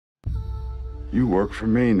You work for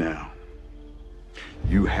me now.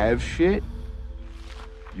 You have shit,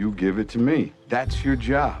 you give it to me. That's your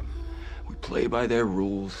job. We play by their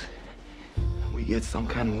rules. We get some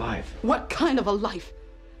kind of life. What kind of a life?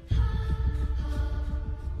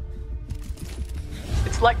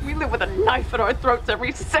 It's like we live with a knife at our throats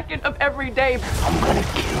every second of every day. I'm gonna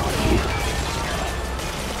kill you.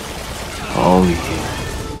 All of you.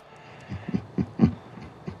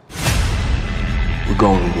 We're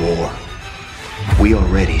going to war. We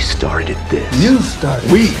already started this. You started.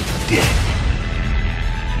 We did.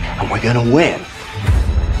 And we're gonna win.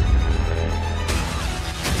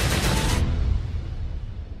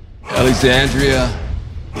 Alexandria,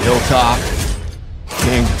 Hilltop,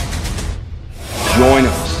 King, join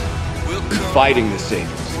us in fighting the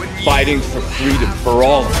Saviors, fighting for freedom for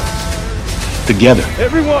all of us. Together.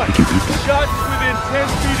 Everyone, we can beat them. shots within 10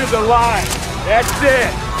 feet of the line. That's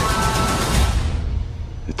it.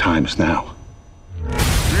 The time is now.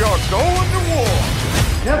 We are going to war.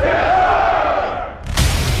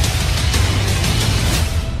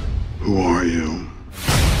 Who are you?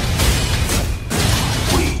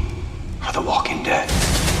 We are the Walking Dead.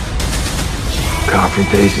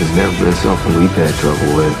 Confrontation's never been something we've had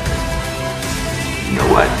trouble with. You know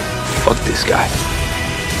what? Fuck this guy.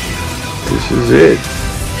 This is it.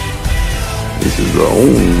 This is the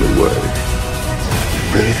only way.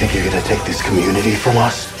 Really think you're gonna take this community from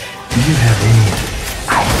us? Do you have any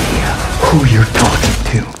idea who you're talking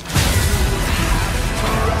to?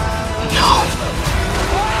 No.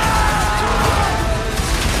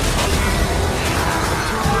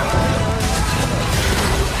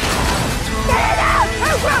 Get out!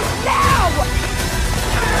 Now!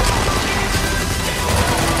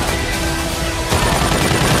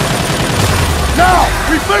 Now,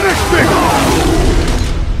 we finish this!